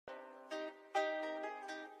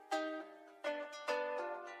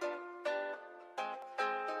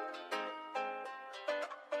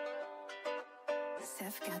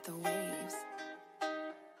got the waves.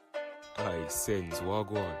 Aye, Sins,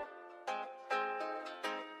 wagwan.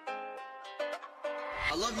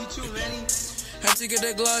 I love you too, Manny. Had to get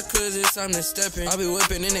that Glock cause it's time to step in. I be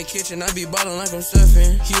whipping in the kitchen, I be ballin' like I'm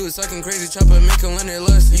stuffing. He was talking crazy, chopper make him learn it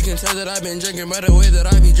lust. You can tell that I been drinking by the way that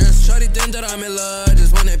I be dressed. Shawty think that I'm in love, I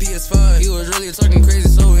just want that PS5. He was really talking crazy,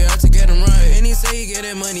 so we had to get him right. And he say he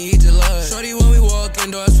getting money, he just lied. Shawty when we walk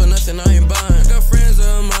indoors for nothing, I ain't buying. Got friends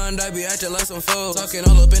of mine, I be acting like some foes. Talking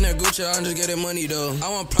all up in that Gucci, I'm just getting money though. I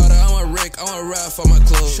want Prada, I want Rick, I want Ralph for my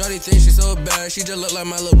clothes. Shawty think she so bad, she just look like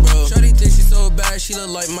my little bro. Shawty think she so bad, she look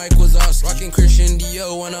like Mike Wazowski. Rockin' Christian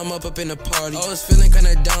Dior when I'm up in the party. I was feeling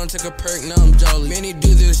kinda down, took a perk, now I'm jolly. Many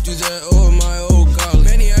do this, do that, oh my, oh golly.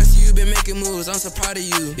 Many ask you been making moves, I'm so proud of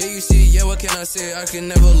you. Yeah, you see, yeah, what can I say, I can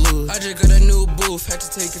never lose. I just got a new booth, had to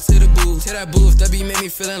take it to the booth. To that booth, that be made me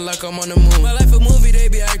feeling like I'm on the moon. My life a movie, they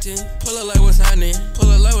be acting. Pull it like what's happening, pull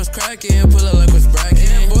it like what's cracking, pull it like what's bracking.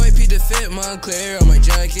 And boy, Pete the fit, Montclair on my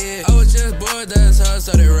jacket. I was just bored, that's how I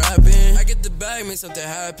started rapping. I get the bag, make something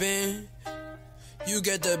happen. You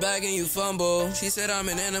get the bag and you fumble. She said I'm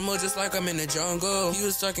an animal just like I'm in the jungle. He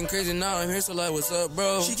was talking crazy, now I'm here, so like what's up,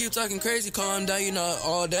 bro? She keep talking crazy, calm down, you not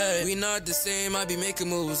all day. We not the same, I be making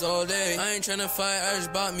moves all day. I ain't tryna fight, I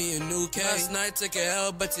just bought me a new case. Last night took a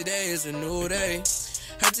L, but today is a new day.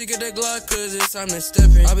 Had to get that Glock cause it's time to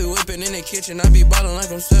step in. I be whipping in the kitchen, I be ballin'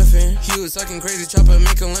 like I'm stuffing. He was talking crazy, chopper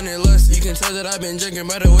make him learn it lust. You can tell that I been drinking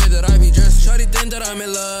by the way that I be dressed. Shawty think that I'm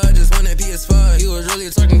in love, I just want that PS5. He was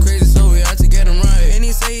really talking crazy, so we had to get him right. And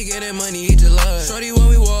he say he getting money, he just lied. Shawty when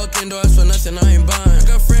we walk indoors for nothing, I ain't buying. I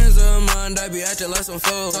got friends of mine, I be acting like some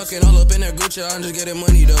foes. Talking all up in that Gucci, I'm just getting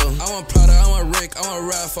money though. I want Prada, I want Rick, I want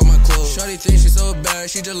Ralph for my clothes. Shawty think she so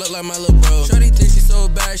bad, she just look like my little bro. Shawty think she so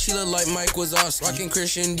bad, she look like Mike Wazowski. Rockin'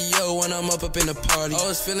 Christian Dior when I'm up in the party. I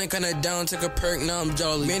was feeling kinda down, took a perk, now I'm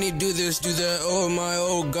jolly. Many do this, do that, oh my,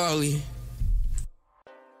 oh golly.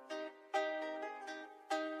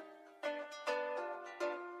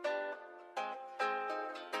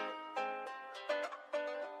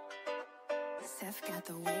 Got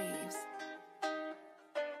the waves.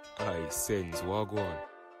 Aye, Sins, wagwan.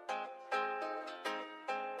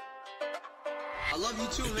 I love you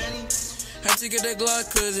too, Manny. Had to get that Glock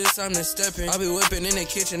cause it's time to step in. I be whipping in the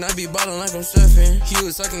kitchen, I be ballin' like I'm stuffing. He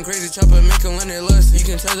was talking crazy, chopper make him learn it lust. You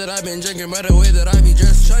can tell that I been drinking by the way that I be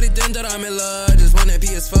dressed. Shawty think that I'm in love, I just want that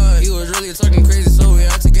PS5. He was really talking crazy, so we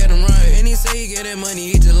had to get him right. And he say he getting money,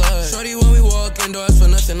 he just lied. Shawty when we walk indoors for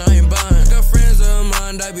nothing, I ain't buying. Got friends of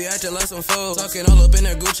mine, I be acting like some foes. Talking all up in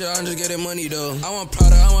that Gucci, I'm just getting money though. I want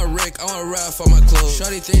Prada, I want Rick, I want Ralph for my clothes.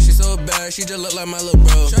 Shawty think she so bad, she just look like my little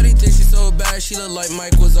bro. Shawty think she so bad, she look like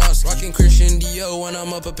Mike Wazowski. Rockin' Christian Dior when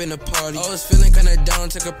I'm up in the party. I was feeling kinda down,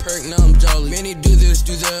 took a perk, now I'm jolly. Many do this,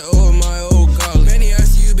 do that, oh my, oh golly. Many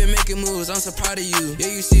ask you been making moves, I'm so proud of you. Yeah,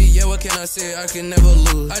 you see, yeah, what can I say, I can never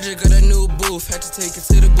lose. I just got a new booth, had to take it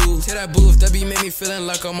to the booth. To that booth, that be made me feeling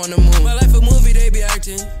like I'm on the moon. My life a movie, they be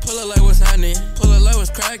acting. Pull it like what's happening, pull it like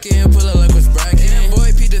what's cracking, pull it like what's bracking. And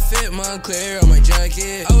boy, Pete the fit, Montclair on my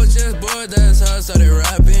jacket. I was just bored, that's how I started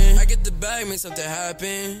rapping. I get the bag, make something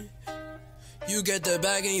happen. You get the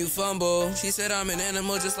bag and you fumble. She said I'm an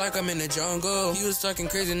animal just like I'm in the jungle. He was talking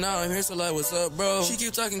crazy, now I'm here, so like what's up, bro? She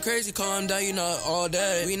keep talking crazy, calm down, you not all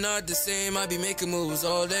day. We not the same, I be making moves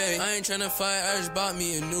all day. I ain't tryna fight, I just bought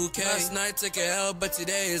me a new case. Last night took a L, but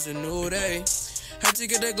today is a new day. Had to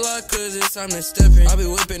get that Glock cause it's time to step in. I be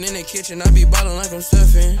whipping in the kitchen, I be ballin' like I'm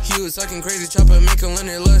stuffing. He was talking crazy, chopper make him learn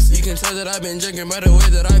it lust. You can tell that I been drinking by the way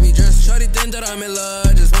that I be dressed. Shawty think that I'm in love,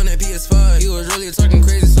 I just want that PS5. He was really talking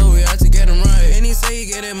crazy, so we had to get him right. And he say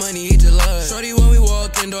he getting money, he just lied. Shawty when we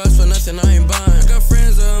walk indoors for nothing, I ain't buying. I got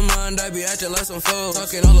friends of mine, I be acting like some foes.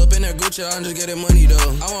 Talking all up in that Gucci, I'm just getting money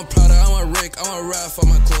though. I want Prada, I want Rick, I want Ralph for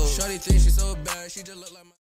my clothes. Shawty think she so bad, she just look like my